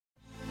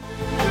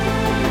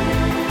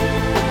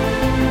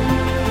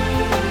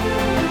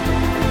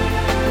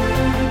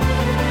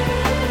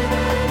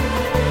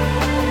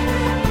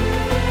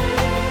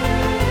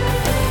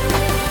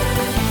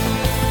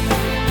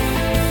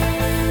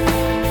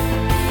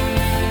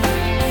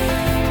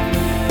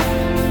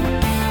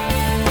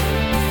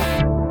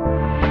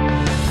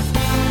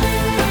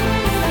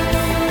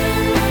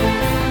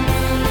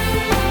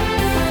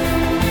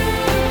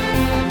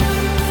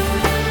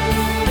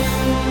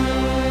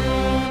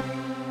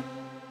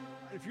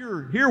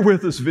you're here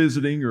with us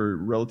visiting or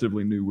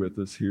relatively new with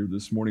us here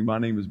this morning, my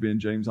name is Ben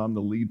James. I'm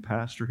the lead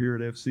pastor here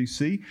at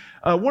FCC.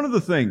 One of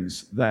the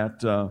things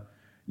that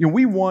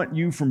we want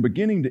you from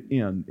beginning to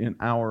end in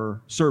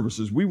our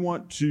services, we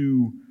want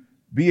to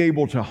be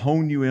able to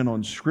hone you in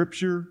on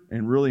Scripture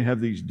and really have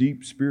these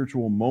deep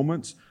spiritual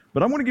moments.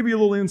 But I want to give you a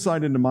little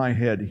insight into my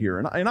head here.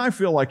 And I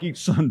feel like each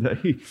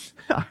Sunday,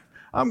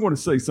 I'm going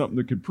to say something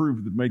that could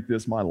prove to make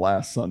this my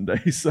last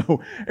Sunday. So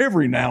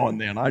every now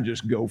and then, I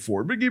just go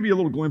for it. But give you a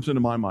little glimpse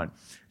into my mind.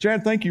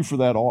 Chad, thank you for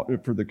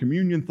that, for the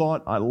communion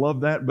thought. I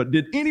love that. But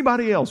did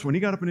anybody else, when he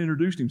got up and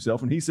introduced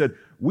himself and he said,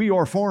 "We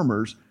are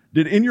farmers,"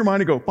 did in your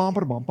mind it go, "Bum,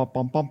 ba, bum, bum,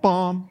 bum, bum,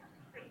 bum"?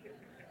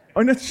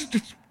 And that's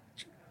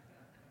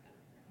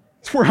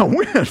where I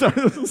went.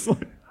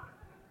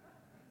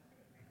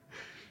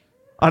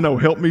 I know,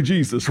 help me,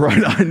 Jesus,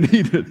 right? I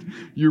need it.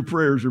 Your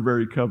prayers are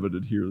very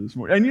coveted here this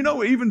morning.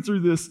 And even through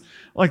this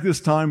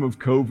time of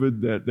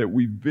COVID that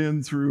we've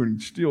been through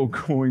and still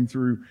going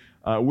through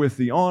with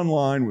the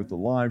online, with the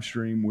live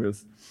stream,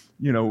 with,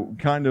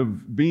 kind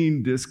of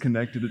being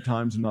disconnected at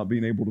times and not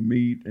being able to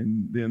meet,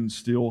 and then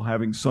still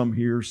having some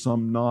here,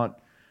 some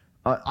not.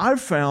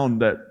 I've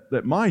found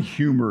that my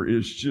humor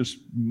is just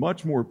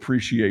much more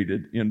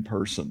appreciated in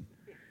person.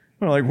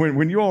 Like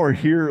when you all are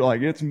here,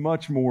 it's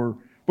much more.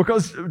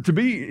 Because to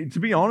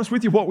be honest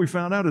with you, what we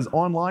found out is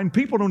online,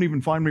 people don't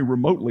even find me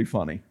remotely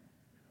funny.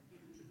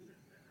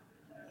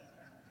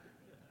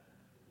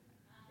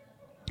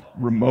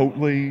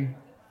 Remotely.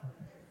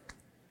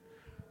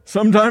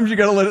 Sometimes you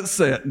got to let it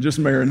set and just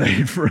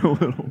marinate for a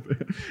little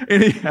bit.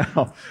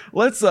 Anyhow,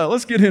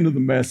 let's get into the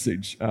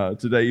message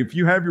today. If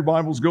you have your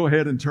Bibles, go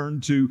ahead and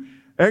turn to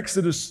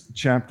Exodus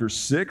chapter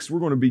 6. We're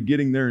going to be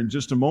getting there in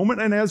just a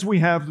moment. And as we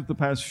have the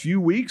past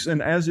few weeks,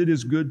 and as it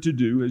is good to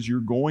do as you're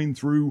going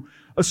through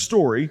a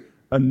story,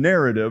 a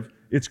narrative,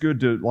 it's good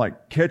to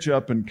catch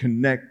up and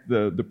connect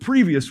the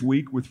previous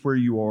week with where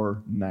you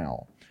are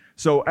now.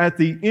 So at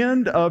the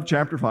end of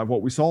chapter 5,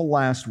 what we saw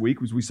last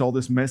week was we saw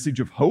this message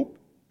of hope.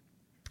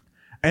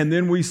 And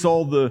then we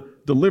saw the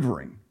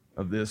delivering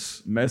of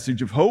this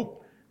message of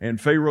hope and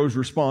Pharaoh's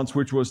response,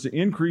 which was to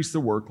increase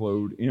the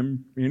workload,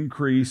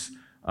 increase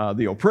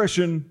the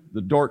oppression,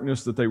 the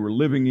darkness that they were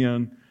living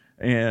in,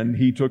 and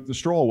he took the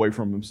straw away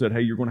from them, said,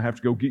 "Hey, you're going to have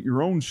to go get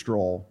your own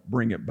straw,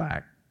 bring it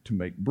back to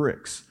make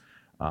bricks."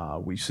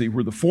 We see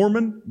where the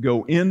foremen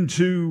go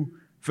into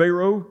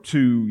Pharaoh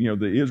to,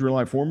 the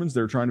Israelite foremen.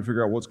 They're trying to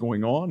figure out what's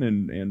going on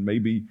and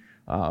maybe,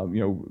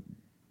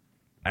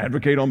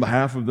 advocate on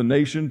behalf of the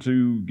nation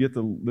to get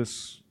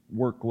this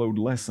workload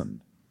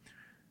lessened.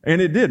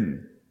 And it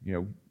didn't.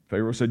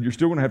 Pharaoh said, "You're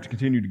still going to have to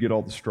continue to get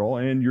all the straw,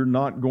 and you're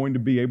not going to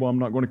be able, I'm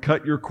not going to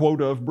cut your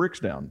quota of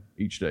bricks down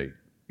each day.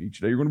 Each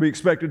day you're going to be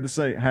expected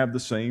to have the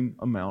same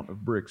amount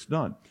of bricks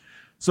done."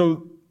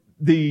 So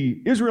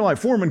the Israelite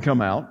foremen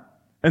come out,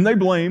 and they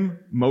blame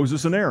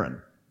Moses and Aaron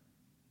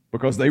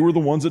because they were the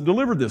ones that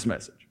delivered this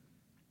message.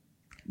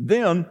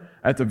 Then,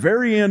 at the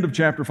very end of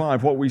chapter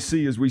 5, what we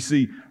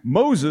see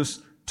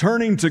Moses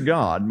and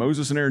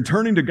Aaron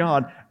turning to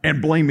God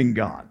and blaming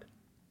God.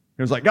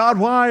 It was like, "God,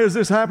 why is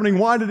this happening?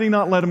 Why did he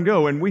not let him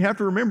go?" And we have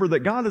to remember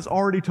that God has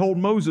already told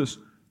Moses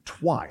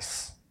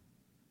twice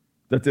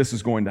that this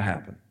is going to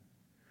happen.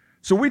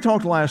 So we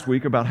talked last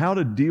week about how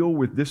to deal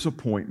with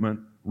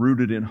disappointment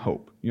rooted in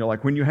hope.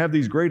 When you have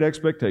these great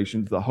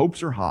expectations, the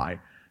hopes are high,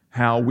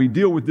 how we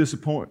deal with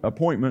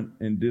disappointment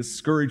and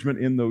discouragement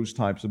in those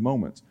types of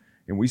moments.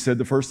 And we said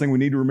the first thing we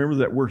need to remember is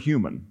that we're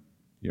human.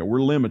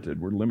 We're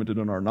limited. We're limited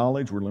in our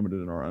knowledge. We're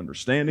limited in our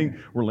understanding.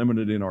 We're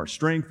limited in our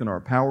strength and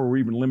our power. We're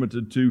even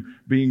limited to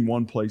being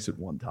one place at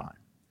one time.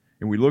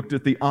 And we looked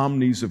at the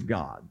omnis of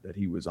God, that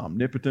he was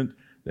omnipotent,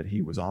 that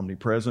he was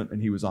omnipresent,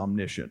 and he was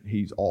omniscient.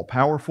 He's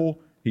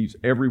all-powerful. He's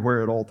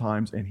everywhere at all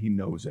times, and he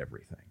knows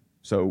everything.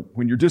 So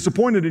when you're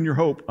disappointed in your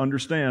hope,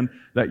 understand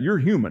that you're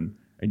human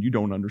and you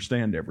don't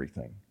understand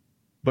everything,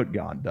 but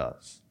God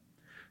does.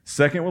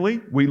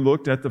 Secondly, we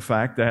looked at the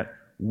fact that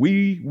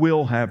we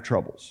will have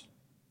troubles.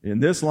 In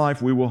this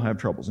life, we will have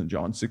troubles. In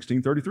John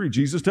 16:33,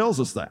 Jesus tells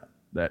us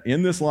that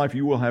in this life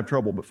you will have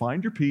trouble, but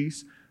find your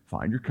peace,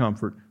 find your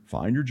comfort,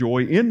 find your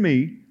joy in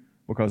me,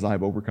 because I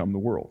have overcome the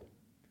world.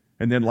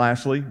 And then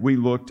lastly, we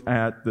looked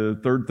at the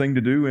third thing to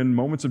do in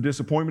moments of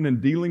disappointment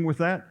and dealing with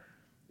that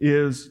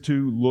is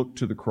to look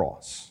to the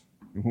cross.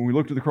 And when we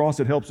look to the cross,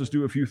 it helps us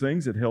do a few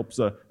things. It helps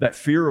that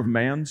fear of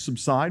man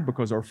subside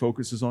because our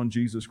focus is on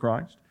Jesus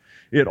Christ.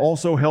 It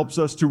also helps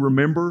us to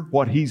remember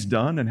what he's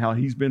done and how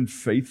he's been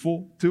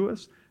faithful to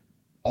us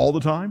all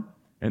the time,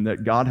 and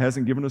that God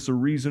hasn't given us a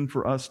reason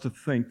for us to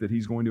think that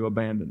he's going to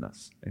abandon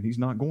us, and he's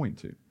not going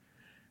to.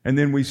 And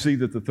then we see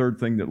that the third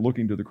thing that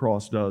looking to the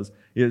cross does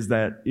is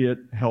that it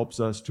helps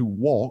us to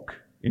walk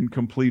in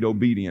complete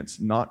obedience,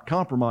 not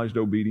compromised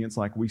obedience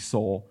like we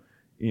saw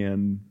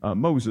in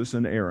Moses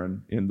and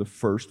Aaron in the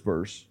first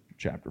verse,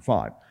 chapter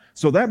 5.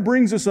 So that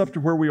brings us up to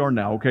where we are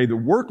now. Okay, the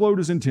workload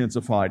is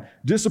intensified,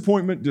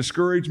 disappointment,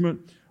 discouragement,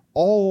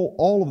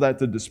 all of that,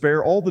 the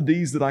despair, all the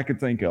D's that I could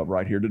think of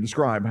right here to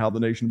describe how the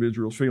nation of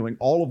Israel is feeling,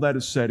 all of that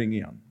is setting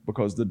in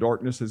because the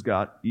darkness has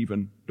got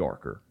even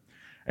darker.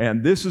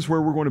 And this is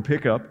where we're going to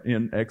pick up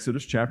in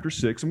Exodus chapter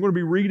 6. I'm going to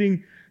be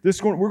reading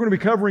this. We're going to be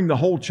covering the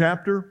whole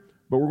chapter,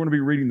 but we're going to be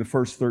reading the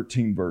first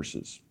 13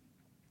 verses.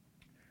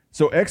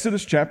 So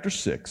Exodus chapter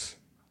 6,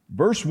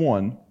 verse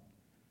 1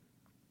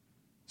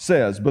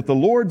 says, "But the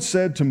Lord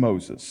said to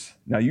Moses,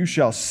 Now you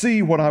shall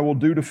see what I will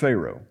do to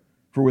Pharaoh,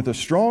 for with a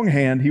strong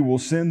hand he will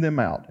send them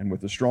out, and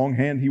with a strong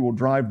hand he will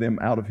drive them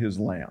out of his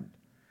land.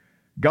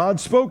 God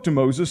spoke to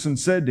Moses and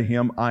said to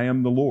him, I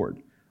am the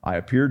Lord. I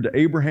appeared to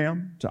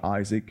Abraham, to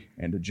Isaac,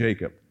 and to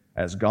Jacob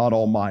as God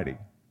Almighty.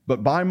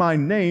 But by my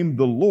name,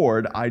 the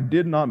Lord, I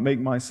did not make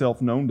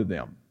myself known to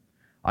them.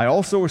 I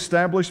also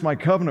established my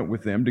covenant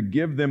with them to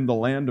give them the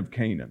land of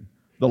Canaan,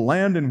 the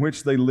land in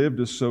which they lived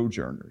as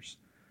sojourners.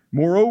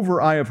 Moreover,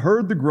 I have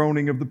heard the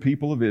groaning of the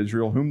people of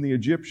Israel, whom the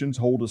Egyptians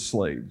hold as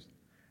slaves,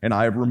 and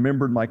I have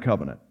remembered my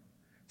covenant.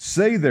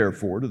 Say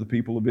therefore to the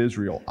people of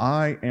Israel,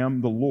 I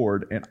am the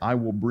Lord, and I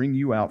will bring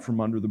you out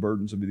from under the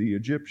burdens of the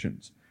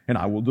Egyptians, and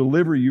I will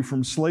deliver you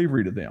from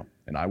slavery to them,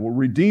 and I will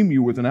redeem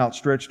you with an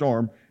outstretched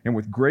arm and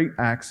with great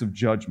acts of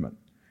judgment.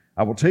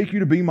 I will take you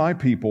to be my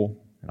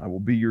people, and I will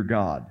be your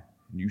God.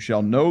 And you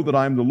shall know that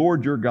I am the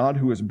Lord your God,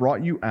 who has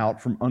brought you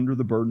out from under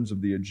the burdens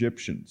of the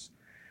Egyptians.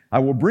 I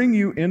will bring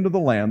you into the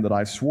land that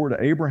I swore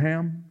to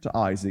Abraham, to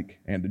Isaac,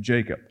 and to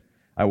Jacob.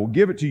 I will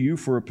give it to you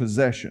for a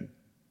possession.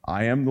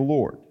 I am the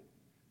Lord."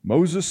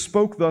 Moses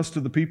spoke thus to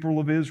the people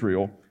of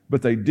Israel,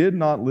 but they did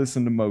not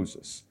listen to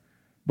Moses,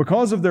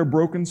 because of their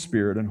broken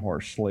spirit and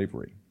harsh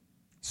slavery.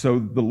 So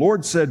the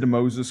Lord said to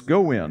Moses,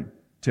 "Go in,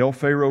 tell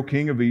Pharaoh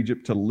king of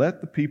Egypt to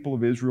let the people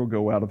of Israel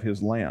go out of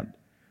his land."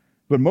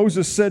 But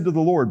Moses said to the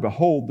Lord,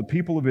 "Behold, the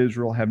people of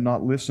Israel have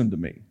not listened to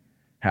me.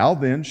 How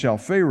then shall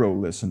Pharaoh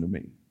listen to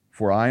me?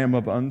 For I am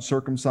of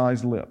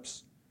uncircumcised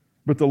lips."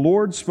 But the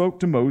Lord spoke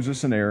to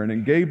Moses and Aaron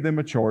and gave them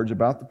a charge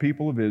about the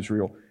people of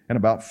Israel and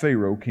about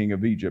Pharaoh king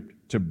of Egypt,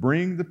 to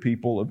bring the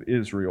people of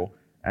Israel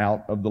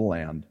out of the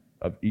land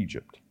of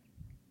Egypt.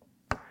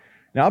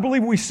 Now, I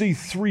believe we see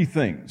three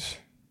things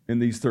in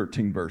these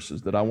 13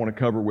 verses that I want to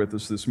cover with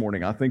us this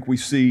morning. I think we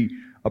see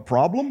a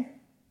problem,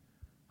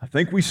 I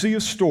think we see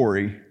a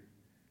story,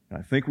 and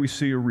I think we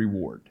see a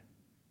reward.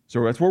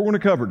 So that's what we're going to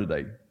cover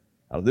today.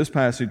 Out of this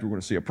passage, we're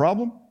going to see a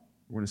problem,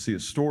 we're going to see a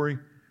story,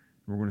 and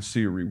we're going to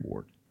see a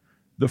reward.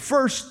 The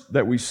first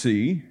that we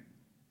see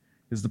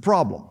is the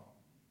problem.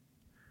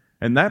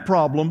 And that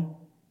problem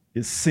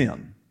is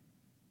sin.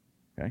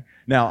 Okay?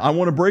 Now, I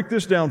want to break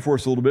this down for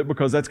us a little bit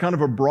because that's kind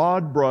of a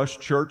broad brush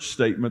church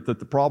statement that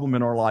the problem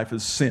in our life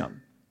is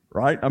sin,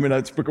 right? I mean,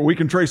 that's because we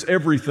can trace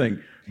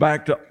everything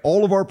back to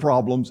all of our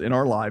problems in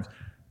our lives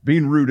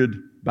being rooted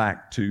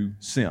back to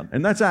sin.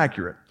 And that's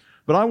accurate.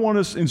 But I want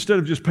us, instead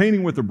of just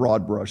painting with a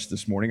broad brush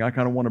this morning, I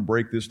kind of want to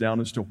break this down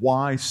as to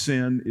why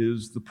sin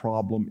is the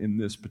problem in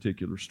this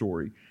particular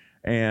story.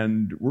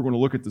 And we're going to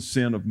look at the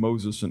sin of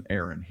Moses and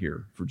Aaron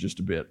here for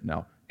just a bit.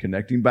 Now,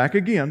 connecting back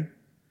again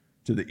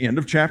to the end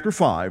of chapter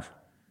 5,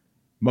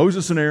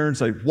 Moses and Aaron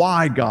say,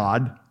 "Why,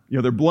 God?"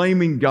 They're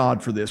blaming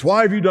God for this.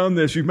 "Why have you done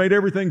this? You've made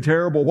everything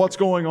terrible. What's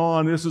going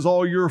on? This is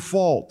all your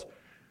fault."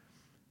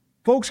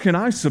 Folks, can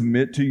I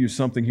submit to you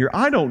something here?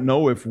 I don't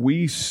know if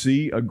we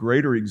see a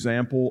greater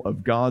example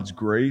of God's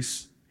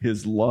grace,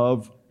 His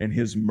love, and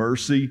His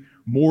mercy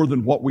more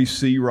than what we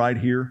see right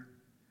here.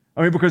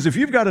 I mean, because if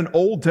you've got an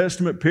Old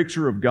Testament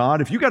picture of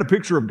God, if you've got a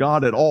picture of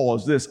God at all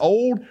as this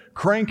old,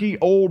 cranky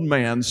old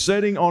man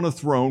sitting on a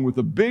throne with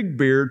a big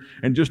beard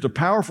and just a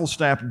powerful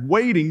staff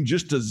waiting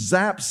just to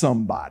zap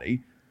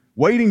somebody,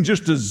 waiting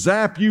just to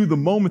zap you the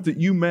moment that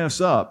you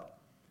mess up,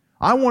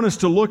 I want us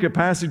to look at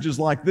passages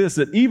like this,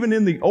 that even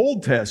in the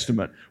Old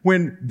Testament,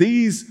 when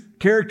these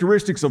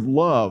characteristics of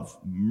love,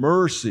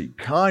 mercy,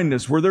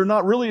 kindness, where they're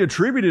not really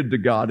attributed to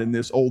God in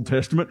this Old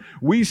Testament,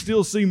 we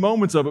still see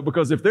moments of it,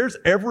 because if there's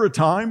ever a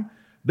time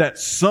that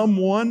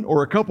someone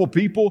or a couple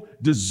people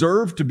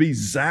deserve to be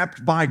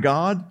zapped by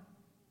God,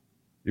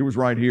 it was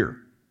right here.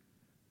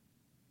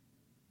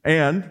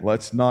 And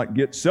let's not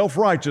get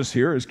self-righteous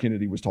here, as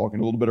Kennedy was talking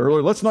a little bit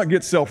earlier. Let's not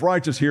get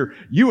self-righteous here.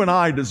 You and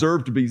I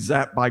deserve to be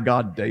zapped by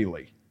God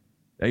daily.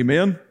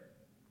 Amen?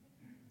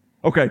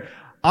 Okay,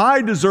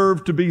 I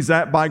deserve to be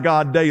zapped by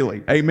God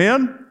daily.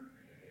 Amen?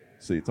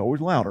 See, it's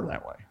always louder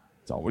that way.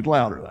 It's always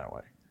louder that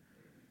way.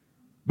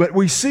 But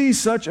we see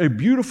such a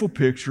beautiful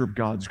picture of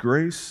God's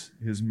grace,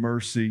 His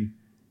mercy,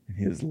 and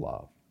His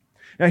love.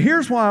 Now,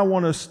 here's why I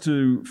want us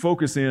to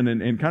focus in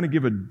and kind of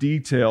give a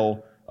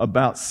detail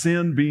about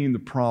sin being the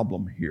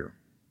problem here.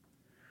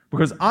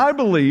 Because I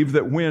believe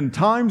that when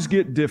times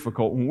get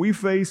difficult, when we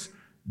face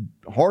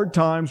hard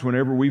times,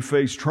 whenever we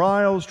face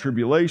trials,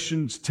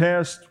 tribulations,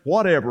 tests,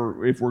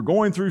 whatever, if we're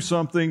going through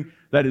something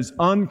that is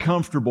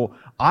uncomfortable,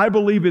 I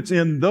believe it's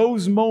in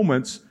those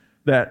moments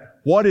that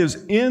what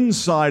is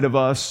inside of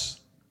us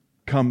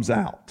comes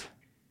out.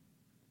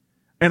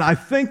 And I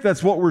think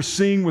that's what we're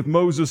seeing with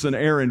Moses and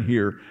Aaron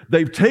here.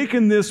 They've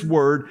taken this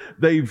word,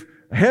 they've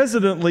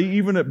hesitantly,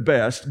 even at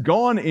best,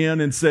 gone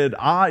in and said,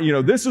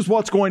 this is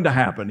what's going to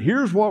happen.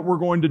 Here's what we're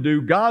going to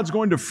do. God's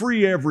going to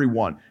free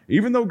everyone.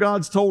 Even though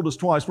God's told us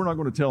twice, we're not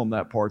going to tell them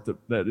that part,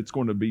 that it's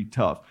going to be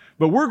tough.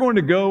 But we're going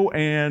to go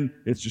and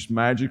it's just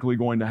magically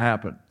going to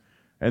happen.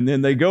 And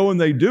then they go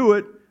and they do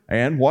it,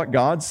 and what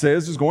God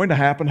says is going to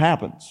happen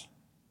happens.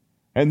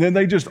 And then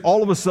they just,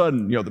 all of a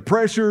sudden, the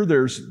pressure,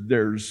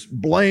 there's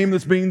blame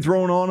that's being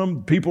thrown on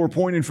them. People are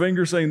pointing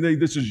fingers saying,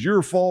 this is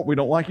your fault. We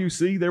don't like you.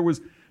 See, there was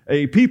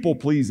a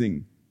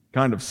people-pleasing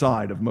kind of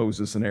side of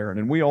Moses and Aaron,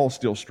 and we all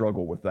still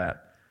struggle with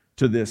that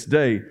to this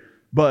day.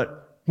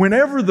 But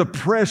whenever the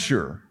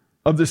pressure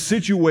of the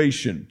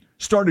situation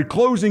started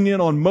closing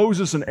in on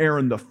Moses and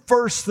Aaron, the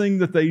first thing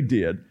that they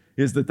did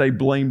is that they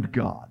blamed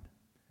God.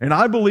 And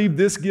I believe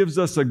this gives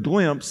us a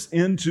glimpse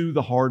into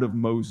the heart of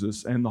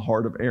Moses and the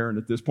heart of Aaron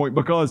at this point,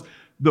 because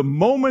the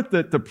moment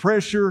that the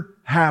pressure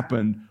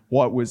happened,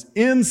 what was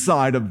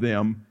inside of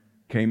them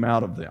came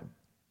out of them.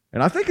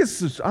 And I think it's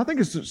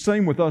the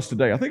same with us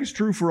today. I think it's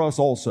true for us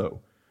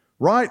also,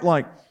 right?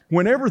 Like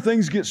whenever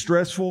things get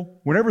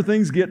stressful, whenever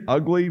things get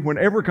ugly,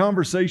 whenever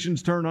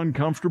conversations turn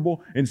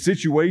uncomfortable and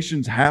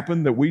situations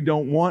happen that we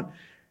don't want,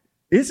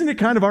 isn't it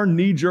kind of our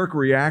knee-jerk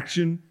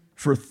reaction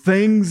for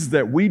things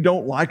that we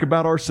don't like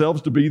about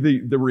ourselves to be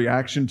the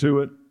reaction to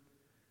it?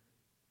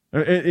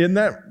 In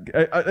that,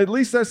 at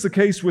least that's the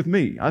case with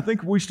me. I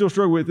think we still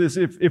struggle with this.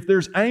 If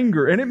there's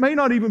anger, and it may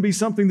not even be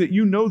something that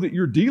you know that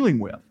you're dealing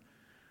with.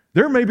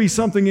 There may be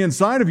something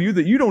inside of you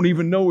that you don't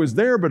even know is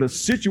there, but a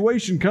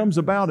situation comes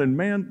about, and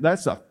man,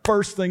 that's the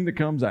first thing that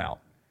comes out.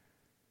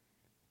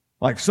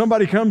 Like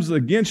somebody comes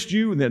against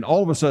you, and then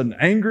all of a sudden,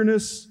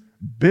 angerness,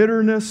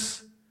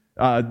 bitterness,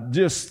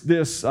 just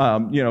this,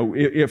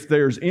 if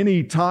there's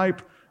any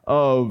type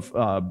of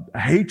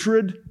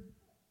hatred,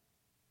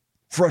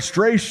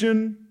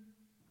 frustration,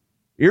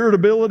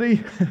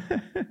 irritability.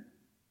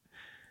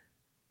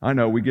 I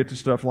know we get to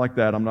stuff like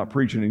that. I'm not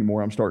preaching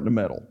anymore. I'm starting to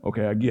meddle.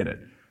 Okay, I get it.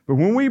 But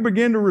when we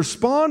begin to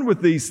respond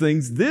with these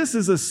things, this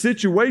is a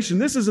situation,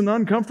 this is an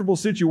uncomfortable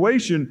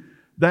situation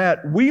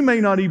that we may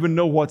not even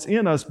know what's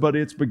in us, but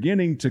it's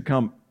beginning to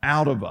come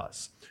out of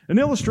us. An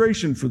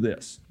illustration for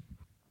this.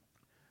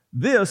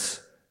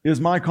 This is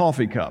my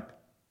coffee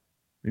cup.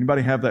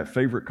 Anybody have that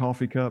favorite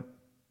coffee cup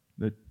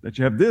that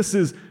you have? This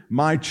is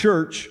my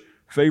church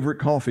favorite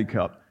coffee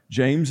cup.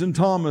 James and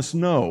Thomas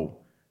know,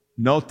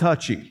 no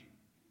touchy.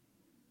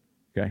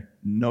 Okay,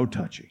 no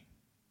touchy.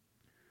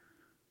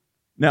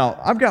 Now,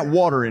 I've got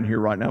water in here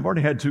right now. I've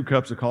already had 2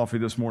 cups of coffee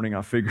this morning.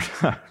 I figured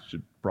I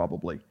should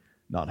probably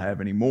not have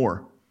any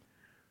more.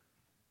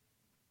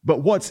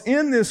 But what's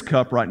in this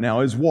cup right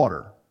now is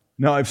water.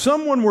 Now, if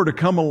someone were to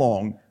come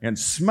along and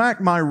smack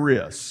my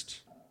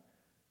wrist,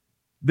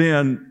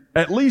 then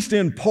at least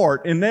in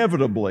part,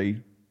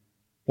 inevitably,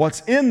 what's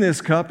in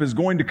this cup is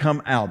going to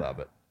come out of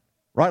it.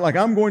 Right? Like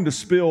I'm going to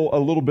spill a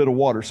little bit of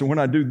water. So when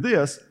I do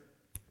this,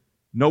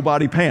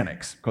 nobody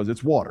panics because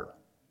it's water.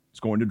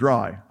 It's going to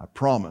dry, I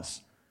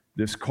promise.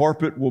 This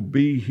carpet will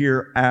be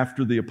here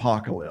after the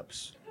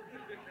apocalypse.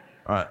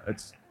 All right,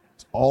 that's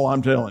all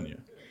I'm telling you.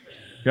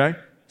 Okay?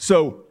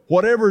 So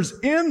whatever's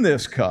in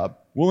this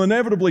cup will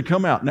inevitably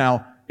come out.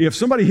 Now, if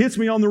somebody hits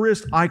me on the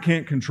wrist, I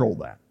can't control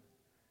that.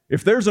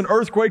 If there's an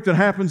earthquake that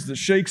happens that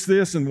shakes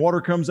this and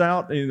water comes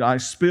out and I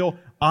spill,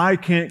 I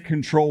can't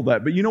control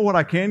that. But you know what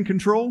I can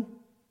control?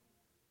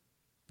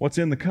 What's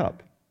in the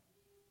cup.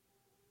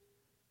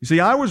 You see,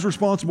 I was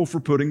responsible for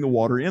putting the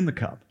water in the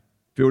cup.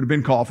 If it would have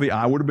been coffee,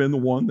 I would have been the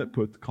one that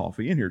put the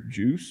coffee in here.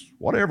 Juice,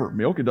 whatever,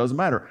 milk, it doesn't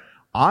matter.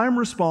 I'm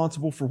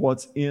responsible for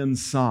what's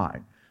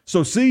inside.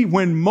 So see,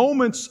 when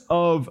moments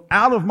of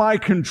out of my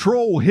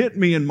control hit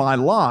me in my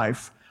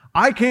life,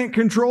 I can't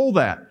control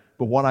that.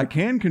 But what I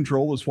can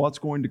control is what's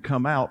going to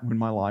come out when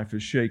my life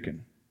is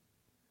shaken.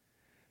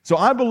 So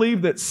I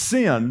believe that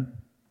sin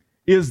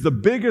is the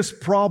biggest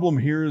problem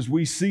here, as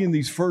we see in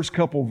these first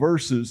couple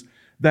verses,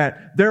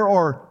 that there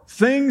are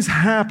things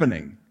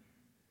happening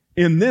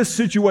in this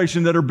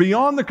situation that are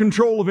beyond the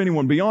control of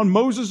anyone, beyond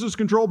Moses'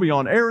 control,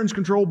 beyond Aaron's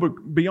control,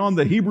 but beyond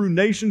the Hebrew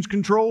nation's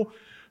control.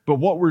 But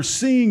what we're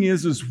seeing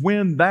is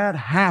when that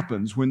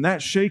happens, when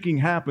that shaking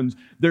happens,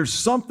 there's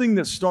something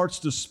that starts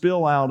to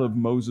spill out of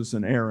Moses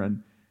and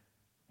Aaron,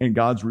 and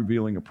God's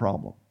revealing a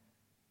problem.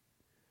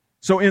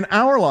 So in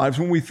our lives,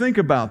 when we think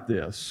about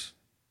this,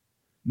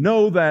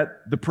 know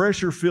that the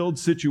pressure-filled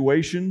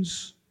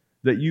situations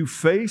that you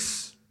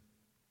face,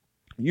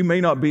 you may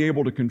not be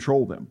able to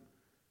control them.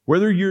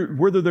 Whether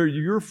they're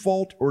your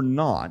fault or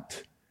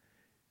not,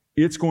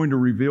 it's going to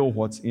reveal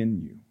what's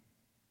in you.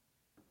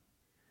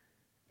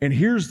 And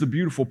here's the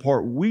beautiful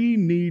part. We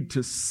need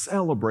to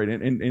celebrate,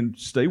 and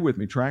stay with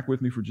me, track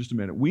with me for just a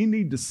minute. We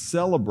need to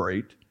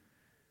celebrate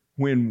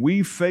when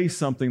we face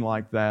something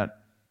like that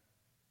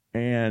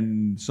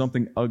and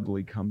something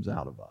ugly comes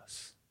out of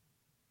us.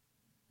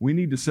 We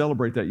need to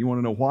celebrate that. You want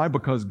to know why?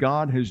 Because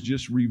God has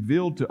just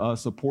revealed to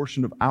us a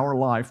portion of our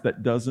life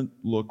that doesn't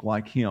look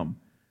like Him,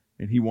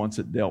 and He wants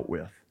it dealt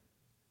with.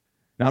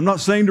 Now, I'm not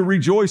saying to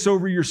rejoice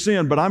over your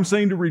sin, but I'm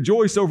saying to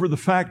rejoice over the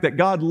fact that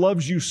God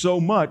loves you so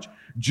much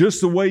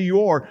just the way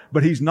you are,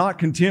 but He's not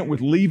content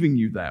with leaving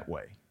you that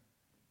way.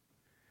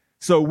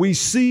 So we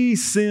see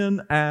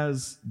sin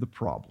as the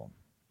problem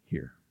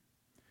here.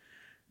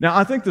 Now,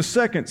 I think the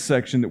second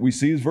section that we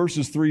see is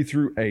verses 3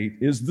 through 8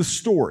 is the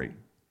story.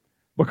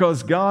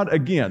 Because God,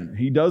 again,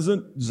 He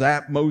doesn't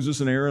zap Moses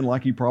and Aaron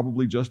like He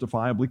probably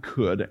justifiably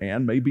could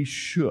and maybe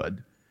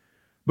should.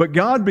 But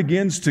God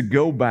begins to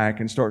go back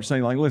and start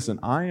saying, like, listen,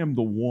 I am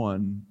the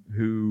one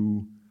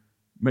who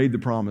made the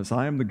promise.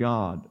 I am the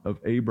God of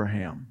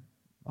Abraham,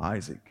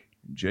 Isaac,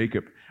 and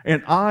Jacob.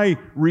 And I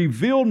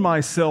revealed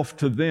myself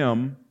to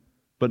them,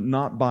 but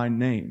not by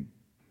name.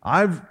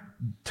 I've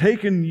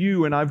taken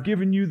you and I've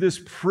given you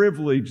this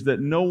privilege that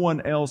no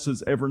one else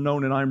has ever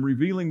known, and I'm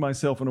revealing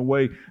myself in a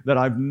way that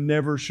I've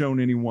never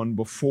shown anyone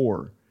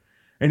before.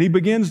 And He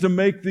begins to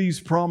make these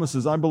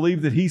promises. I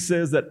believe that He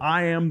says that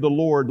I am the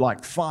Lord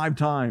like 5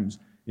 times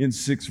in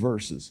 6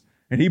 verses.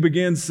 And He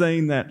begins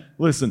saying that,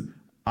 listen,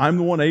 I'm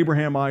the one,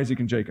 Abraham,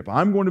 Isaac, and Jacob.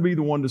 I'm going to be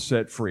the one to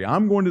set free.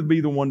 I'm going to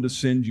be the one to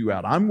send you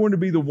out. I'm going to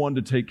be the one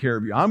to take care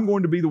of you. I'm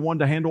going to be the one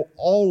to handle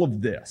all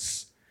of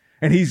this.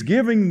 And He's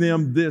giving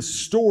them this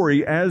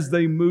story as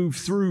they move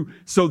through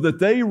so that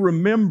they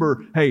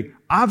remember, hey,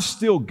 I've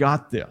still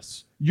got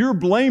this. You're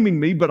blaming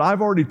me, but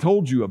I've already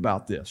told you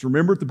about this.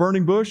 Remember at the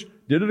burning bush?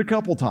 Did it a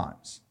couple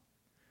times.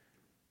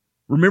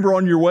 Remember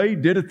on your way?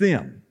 Did it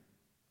then.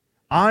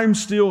 I'm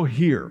still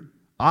here.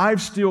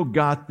 I've still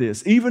got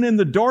this. Even in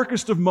the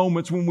darkest of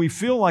moments when we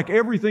feel like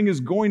everything is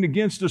going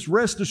against us,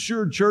 rest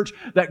assured, church,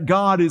 that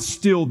God is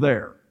still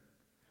there.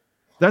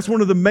 That's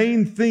one of the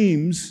main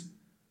themes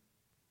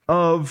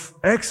of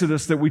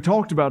Exodus that we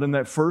talked about in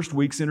that first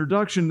week's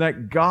introduction,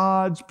 that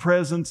God's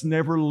presence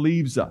never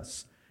leaves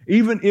us.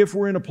 Even if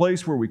we're in a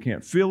place where we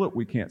can't feel it,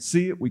 we can't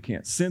see it, we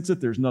can't sense it,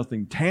 there's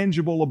nothing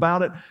tangible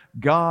about it,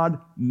 God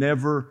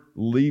never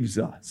leaves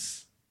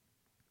us.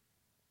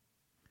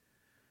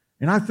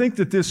 And I think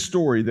that this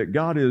story that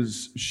God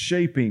is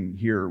shaping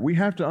here, we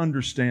have to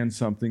understand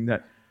something,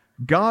 that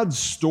God's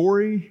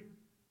story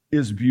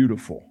is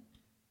beautiful.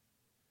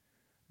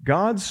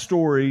 God's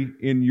story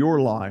in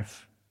your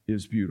life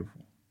is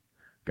beautiful.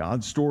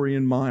 God's story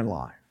in my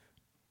life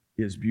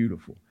is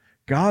beautiful.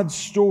 God's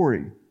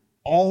story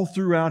all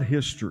throughout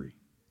history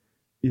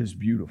is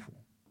beautiful.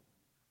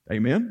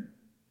 Amen?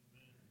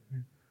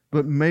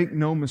 But make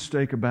no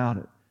mistake about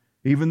it.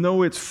 Even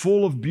though it's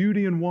full of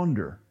beauty and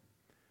wonder,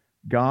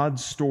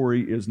 God's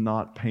story is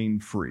not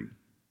pain-free.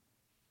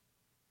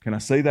 Can I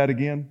say that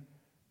again?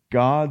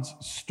 God's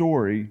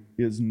story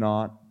is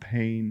not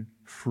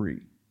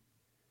pain-free.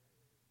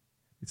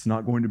 It's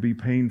not going to be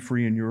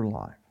pain-free in your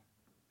life.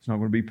 It's not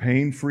going to be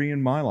pain-free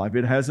in my life.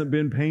 It hasn't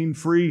been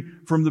pain-free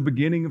from the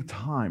beginning of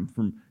time.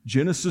 From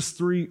Genesis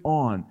 3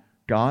 on,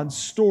 God's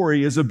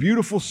story is a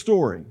beautiful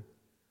story,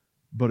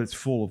 but it's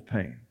full of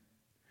pain.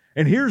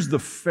 And here's the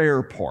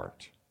fair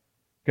part,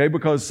 okay?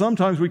 Because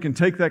sometimes we can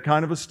take that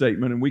kind of a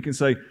statement and we can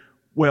say,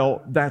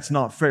 well, that's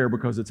not fair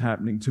because it's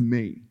happening to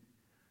me.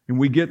 And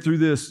we get through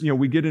this,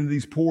 we get into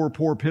these poor,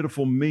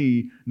 pitiful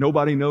me,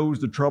 nobody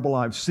knows the trouble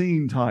I've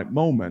seen type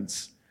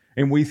moments.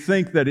 And we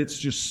think that it's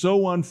just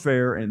so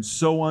unfair and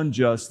so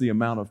unjust, the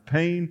amount of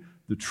pain,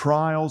 the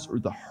trials, or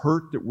the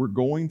hurt that we're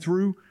going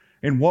through.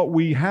 And what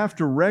we have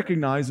to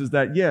recognize is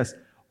that, yes,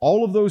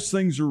 all of those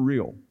things are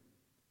real.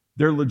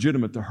 They're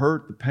legitimate. The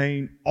hurt, the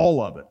pain, all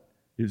of it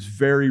is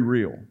very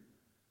real.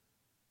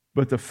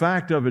 But the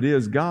fact of it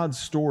is, God's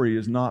story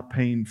is not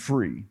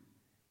pain-free,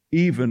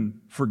 even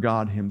for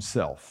God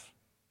Himself.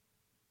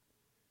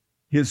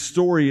 His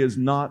story is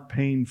not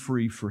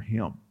pain-free for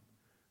Him.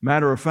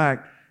 Matter of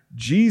fact,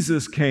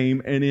 Jesus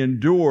came and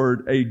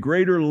endured a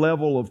greater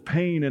level of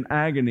pain and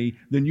agony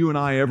than you and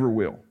I ever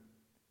will.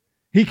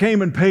 He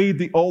came and paid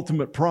the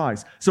ultimate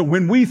price. So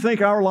when we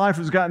think our life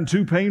has gotten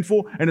too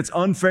painful and it's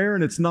unfair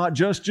and it's not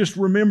just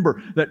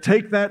remember that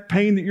take that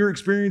pain that you're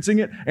experiencing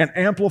it and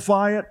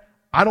amplify it.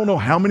 I don't know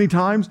how many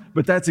times,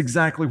 but that's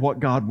exactly what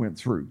God went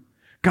through.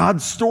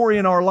 God's story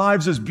in our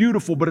lives is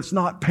beautiful, but it's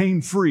not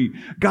pain-free.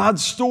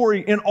 God's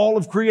story in all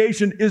of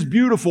creation is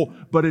beautiful,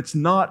 but it's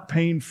not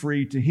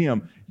pain-free to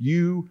Him.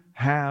 You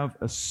have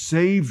a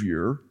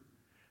Savior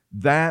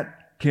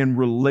that can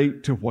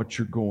relate to what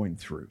you're going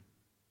through.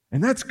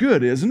 And that's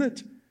good, isn't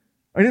it?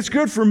 And it's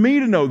good for me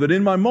to know that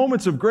in my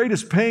moments of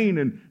greatest pain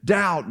and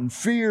doubt and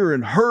fear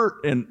and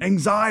hurt and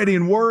anxiety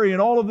and worry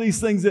and all of these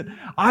things, that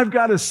I've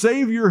got a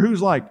Savior who's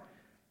like,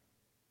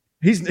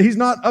 He's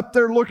not up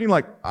there looking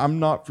like, I'm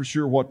not for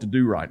sure what to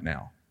do right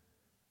now.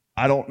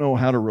 I don't know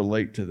how to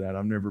relate to that.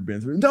 I've never been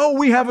through it. No,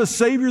 we have a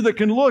Savior that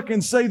can look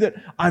and say that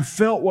I've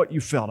felt what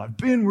you felt. I've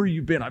been where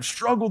you've been. I've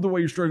struggled the way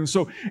you're struggling.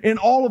 So in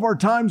all of our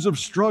times of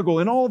struggle,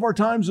 in all of our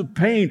times of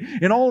pain,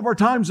 in all of our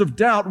times of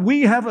doubt,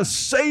 we have a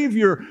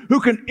Savior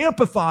who can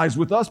empathize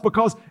with us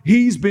because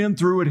He's been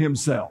through it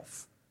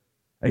Himself.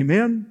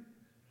 Amen?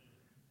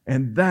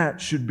 And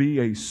that should be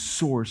a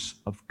source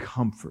of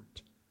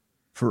comfort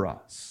for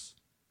us.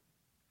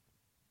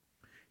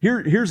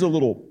 Here's a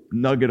little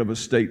nugget of a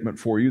statement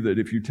for you that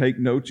if you take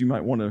notes, you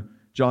might want to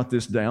jot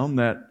this down,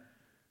 that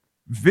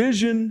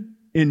vision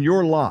in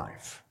your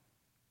life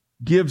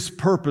gives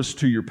purpose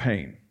to your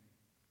pain.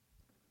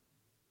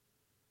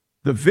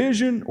 The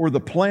vision or the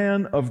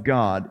plan of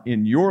God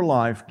in your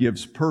life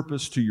gives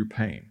purpose to your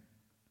pain.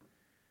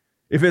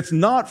 If it's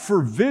not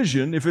for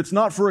vision, if it's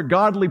not for a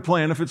godly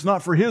plan, if it's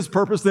not for His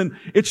purpose, then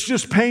it's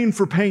just pain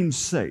for pain's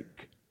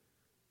sake.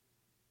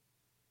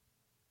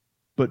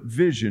 But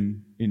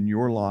vision in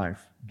your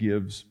life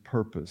gives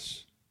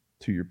purpose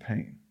to your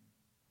pain.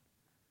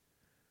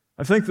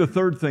 I think the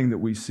third thing that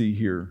we see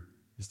here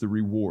is the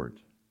reward.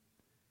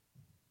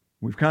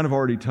 We've kind of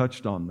already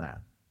touched on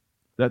that.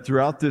 That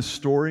throughout this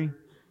story,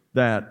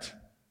 that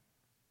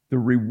the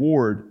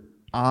reward,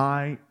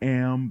 I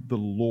am the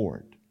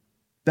Lord.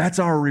 That's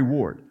our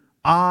reward.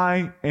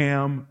 I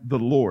am the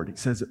Lord. He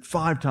says it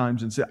 5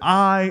 times and says,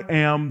 I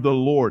am the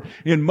Lord.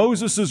 In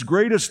Moses'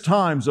 greatest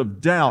times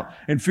of doubt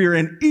and fear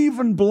and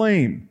even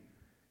blame,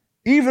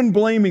 even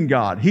blaming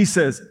God, he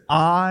says,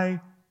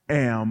 I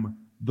am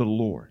the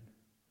Lord.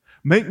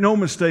 Make no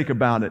mistake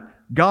about it,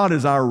 God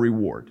is our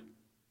reward.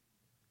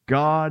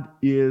 God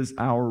is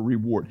our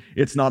reward.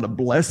 It's not a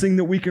blessing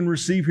that we can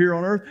receive here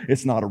on earth.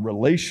 It's not a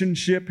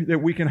relationship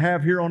that we can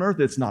have here on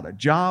earth. It's not a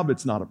job.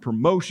 It's not a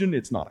promotion.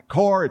 It's not a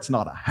car. It's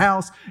not a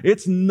house.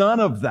 It's none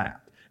of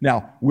that.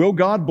 Now, will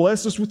God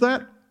bless us with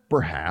that?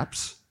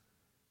 Perhaps.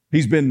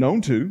 He's been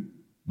known to,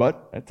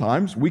 but at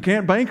times we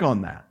can't bank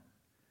on that.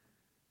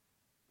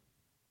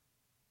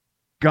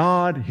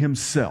 God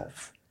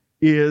Himself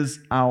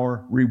is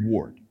our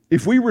reward.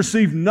 If we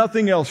receive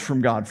nothing else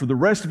from God for the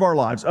rest of our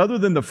lives, other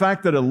than the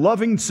fact that a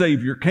loving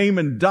Savior came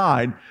and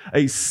died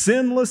a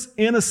sinless,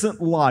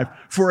 innocent life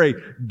for a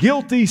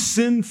guilty,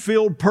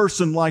 sin-filled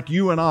person like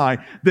you and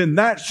I, then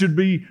that should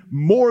be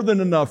more than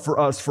enough for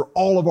us for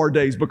all of our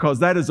days, because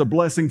that is a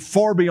blessing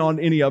far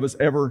beyond any of us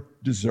ever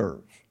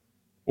deserve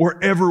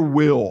or ever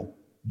will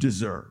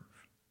deserve.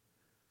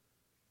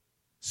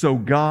 So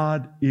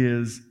God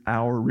is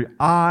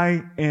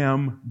I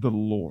am the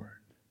Lord.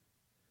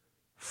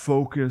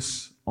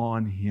 Focus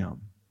on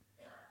Him.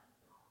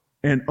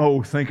 And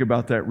think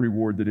about that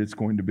reward that it's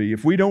going to be.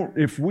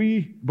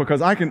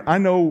 Because I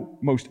know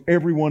most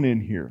everyone in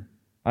here,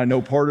 I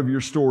know part of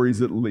your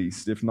stories at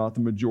least, if not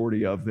the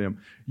majority of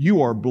them,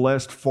 you are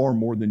blessed far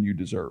more than you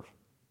deserve.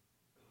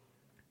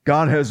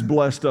 God has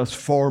blessed us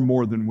far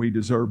more than we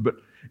deserve. But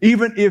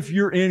even if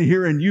you're in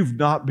here and you've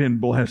not been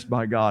blessed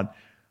by God,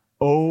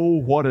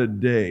 what a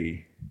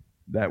day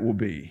that will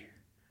be,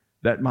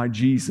 that my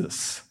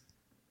Jesus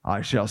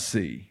I shall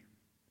see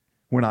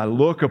when I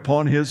look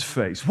upon His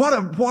face. What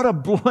a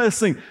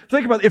blessing.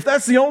 Think about it. If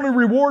that's the only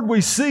reward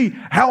we see,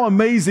 how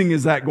amazing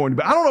is that going to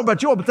be? I don't know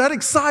about you, but that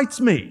excites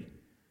me.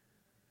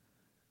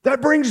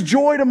 That brings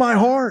joy to my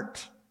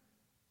heart.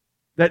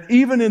 That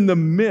even in the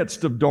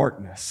midst of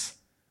darkness,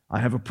 I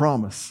have a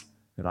promise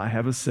that I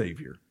have a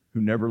Savior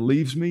who never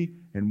leaves me,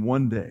 and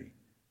one day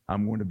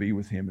I'm going to be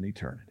with Him in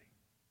eternity.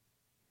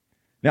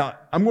 Now,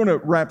 I'm going to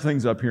wrap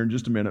things up here in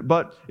just a minute,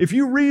 but if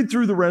you read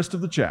through the rest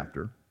of the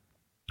chapter,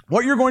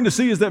 what you're going to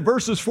see is that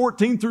verses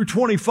 14 through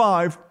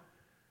 25,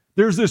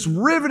 there's this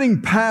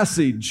riveting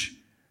passage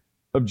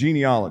of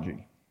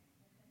genealogy.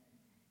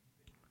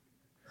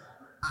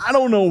 I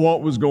don't know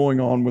what was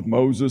going on with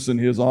Moses and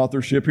his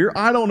authorship here.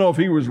 I don't know if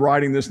he was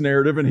writing this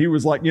narrative and he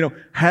was like,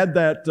 had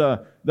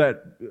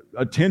that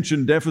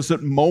attention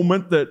deficit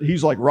moment that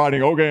he's like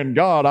writing, okay, and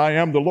God, I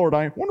am the Lord.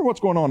 I wonder what's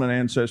going on in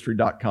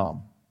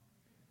Ancestry.com.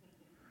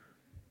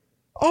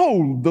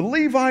 The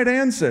Levite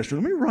ancestry.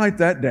 Let me write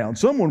that down.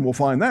 Someone will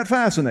find that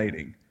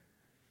fascinating.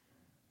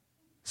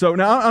 So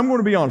now I'm going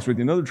to be honest with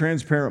you, another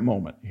transparent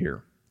moment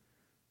here.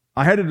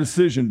 I had a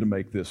decision to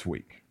make this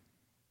week.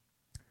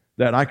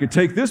 That I could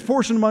take this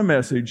portion of my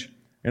message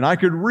and I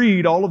could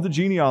read all of the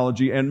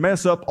genealogy and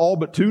mess up all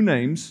but 2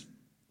 names,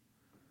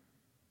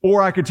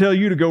 or I could tell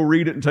you to go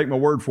read it and take my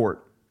word for it.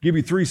 Give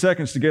you 3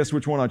 seconds to guess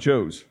which one I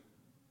chose.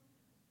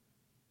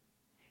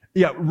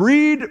 Yeah,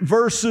 read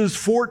verses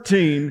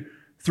 14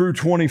 through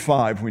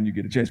 25 when you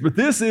get a chance. But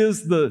this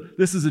is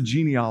a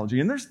genealogy,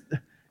 and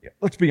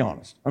let's be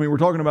honest. I mean, we're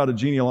talking about a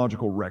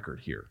genealogical record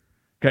here.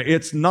 Okay,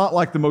 it's not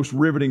like the most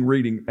riveting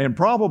reading, and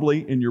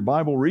probably in your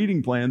Bible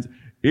reading plans,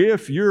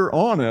 if you're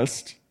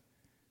honest,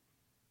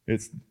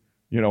 it's,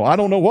 I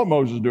don't know what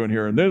Moses is doing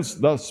here, and this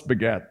thus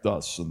begat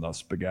thus, and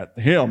thus begat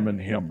him,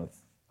 and him.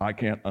 I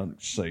can't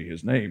say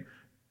his name.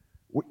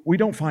 We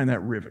don't find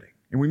that riveting,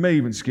 and we may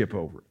even skip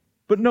over it.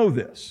 But know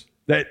this,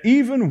 that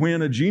even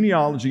when a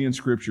genealogy in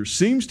Scripture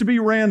seems to be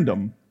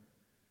random,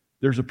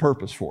 there's a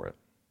purpose for it.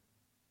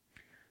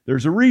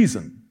 There's a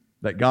reason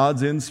that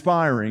God's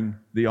inspiring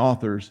the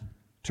authors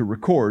to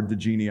record the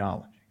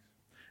genealogies.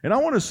 And I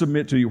want to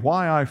submit to you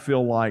why I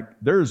feel like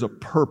there's a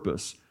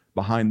purpose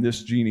behind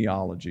this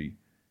genealogy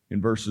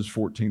in verses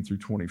 14 through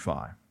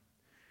 25.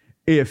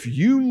 If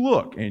you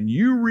look and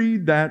you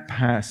read that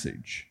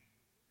passage,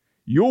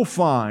 you'll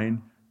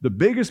find the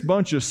biggest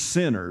bunch of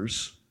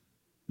sinners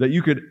that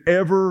you could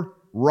ever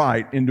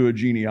write into a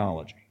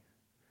genealogy.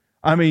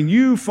 I mean,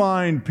 you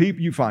find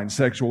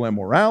sexual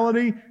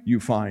immorality, you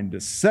find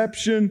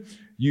deception,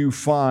 you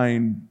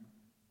find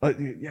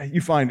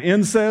You find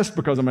incest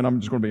because, I'm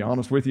just going to be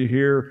honest with you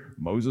here.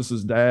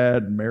 Moses'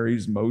 dad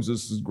marries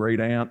Moses' great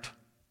aunt.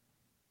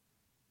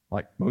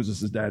 Like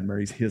Moses' dad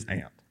marries his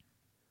aunt.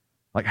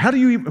 Like, what do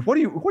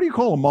you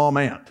call a mom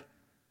aunt?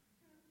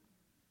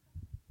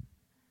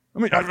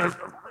 I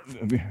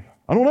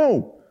don't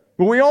know.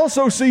 But we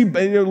also see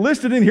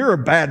listed in here are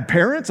bad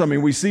parents.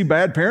 We see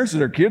bad parents that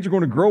their kids are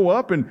going to grow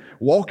up and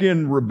walk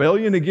in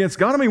rebellion against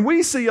God.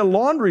 We see a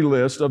laundry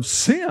list of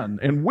sin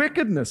and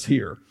wickedness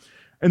here.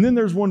 And then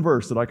there's one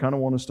verse that I kind of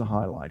want us to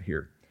highlight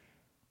here.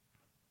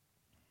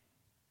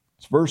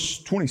 It's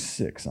verse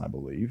 26, I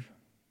believe.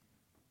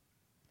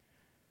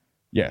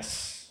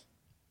 Yes.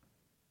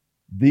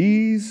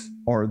 These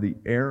are the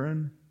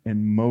Aaron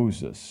and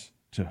Moses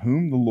to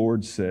whom the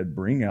Lord said,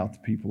 bring out the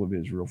people of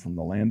Israel from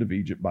the land of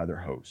Egypt by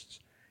their hosts.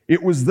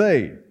 It was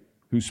they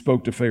who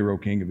spoke to Pharaoh,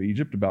 king of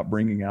Egypt, about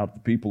bringing out the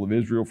people of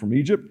Israel from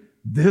Egypt,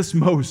 this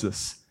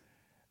Moses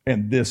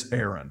and this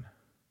Aaron.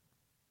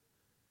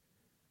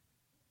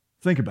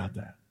 Think about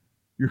that.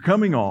 You're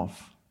coming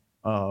off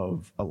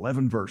of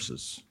 11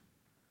 verses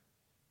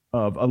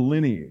of a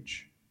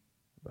lineage,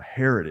 a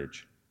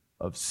heritage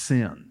of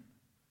sin,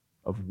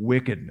 of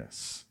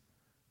wickedness,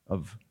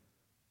 of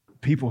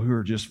people who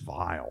are just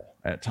vile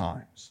at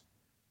times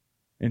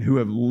and who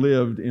have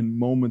lived in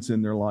moments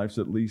in their lives,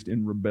 at least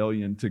in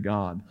rebellion to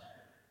God.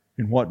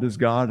 And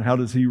how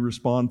does he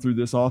respond through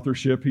this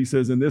authorship? He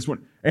says in this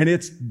one, and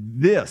it's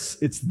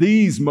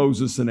these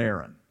Moses and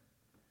Aaron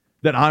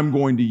that I'm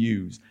going to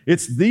use.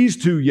 It's these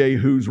two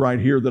yahoos right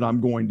here that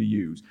I'm going to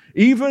use.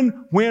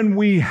 Even when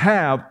we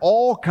have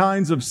all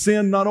kinds of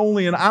sin, not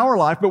only in our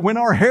life, but when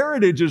our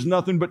heritage is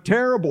nothing but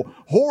terrible,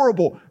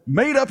 horrible,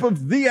 made up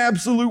of the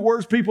absolute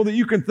worst people that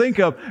you can think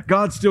of,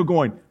 God's still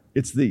going,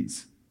 it's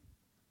these.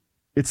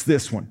 It's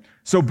this one.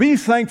 So be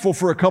thankful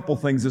for a couple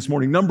things this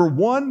morning. Number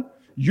one,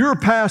 your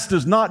past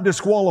does not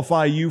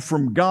disqualify you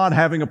from God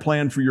having a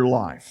plan for your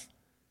life.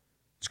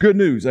 It's good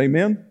news.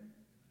 Amen?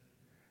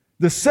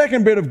 The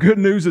second bit of good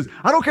news is,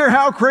 I don't care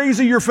how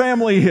crazy your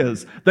family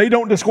is, they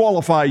don't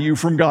disqualify you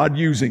from God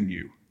using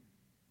you.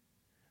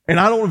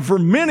 And for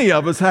many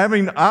of us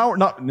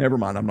never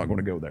mind, I'm not going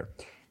to go there.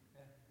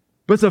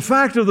 But the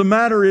fact of the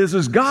matter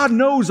is God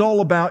knows all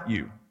about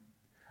you.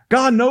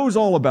 God knows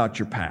all about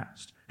your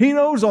past. He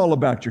knows all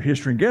about your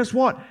history. And guess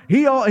what?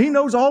 He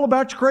knows all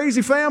about your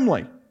crazy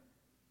family.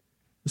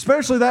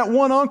 Especially that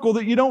one uncle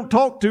that you don't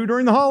talk to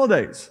during the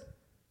holidays.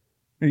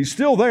 And he's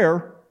still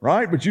there,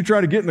 right? But you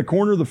try to get in the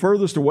corner the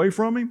furthest away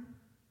from him.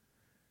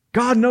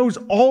 God knows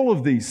all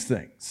of these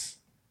things.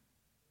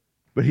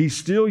 But he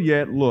still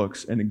yet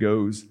looks and it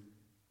goes,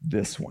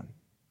 this one.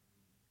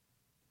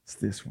 It's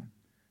this one.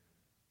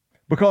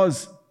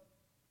 Because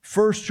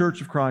First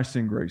Church of Christ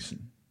in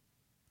Grayson,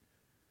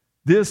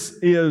 this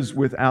is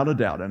without a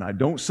doubt, and I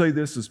don't say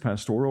this as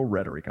pastoral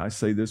rhetoric, I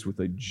say this with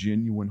a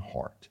genuine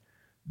heart.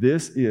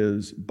 This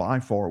is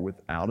by far,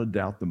 without a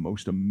doubt, the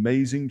most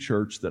amazing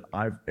church that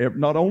I've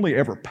not only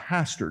ever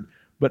pastored,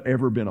 but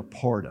ever been a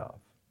part of.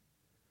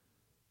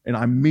 And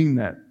I mean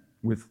that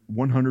with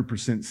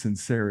 100%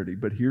 sincerity.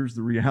 But here's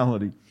the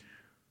reality.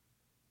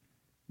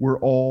 We're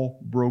all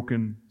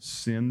broken,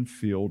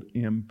 sin-filled,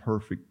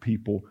 imperfect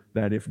people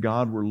that if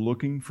God were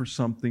looking for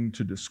something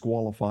to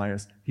disqualify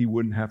us, He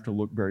wouldn't have to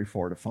look very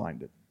far to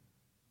find it.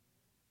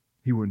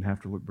 He wouldn't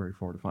have to look very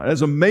far to find it.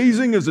 As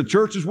amazing as a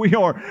church as we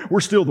are,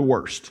 we're still the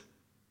worst.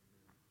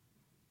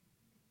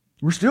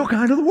 We're still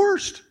kind of the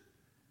worst.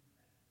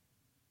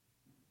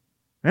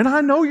 And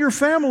I know your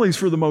families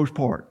for the most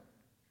part.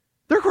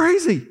 They're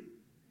crazy.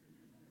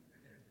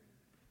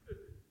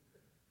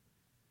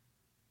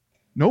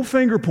 No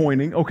finger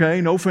pointing,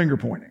 okay? No finger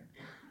pointing.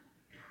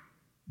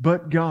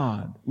 But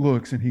God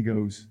looks and He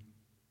goes,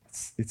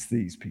 it's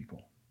these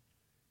people.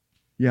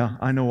 Yeah,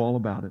 I know all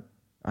about it.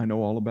 I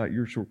know all about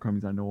your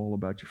shortcomings. I know all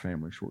about your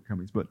family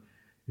shortcomings. But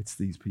it's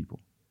these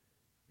people.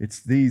 It's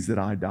these that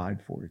I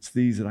died for. It's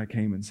these that I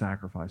came and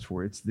sacrificed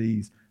for. It's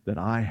these that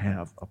I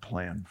have a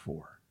plan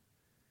for.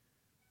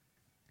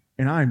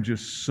 And I'm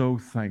just so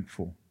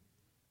thankful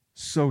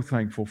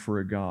for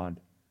a God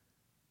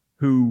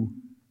who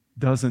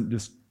doesn't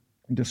just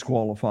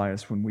disqualify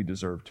us when we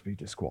deserve to be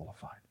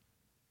disqualified.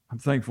 I'm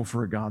thankful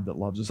for a God that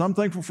loves us. I'm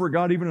thankful for a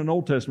God even in the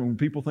Old Testament when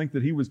people think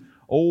that He was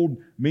old,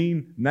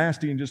 mean,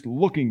 nasty, and just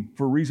looking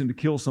for a reason to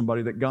kill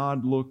somebody, that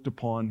God looked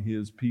upon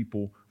His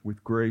people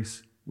with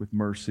grace, with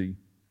mercy,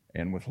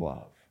 and with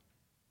love.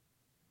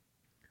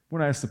 I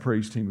want to ask the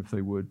praise team if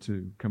they would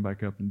to come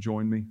back up and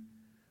join me.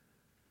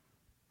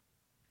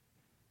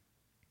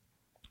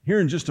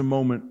 Here in just a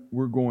moment,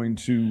 we're going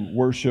to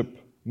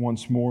worship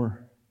once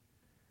more.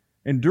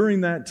 And during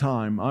that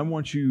time, I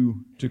want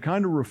you to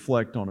kind of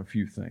reflect on a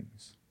few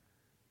things.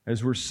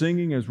 As we're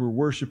singing, as we're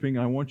worshiping,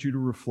 I want you to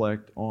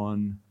reflect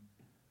on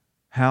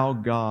how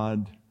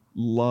God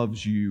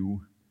loves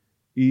you,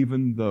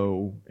 even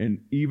though,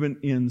 and even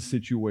in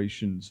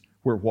situations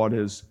where what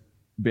has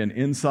been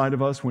inside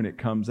of us when it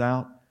comes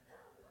out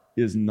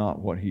is not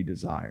what He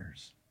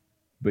desires.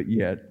 But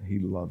yet, He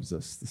loves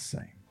us the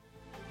same.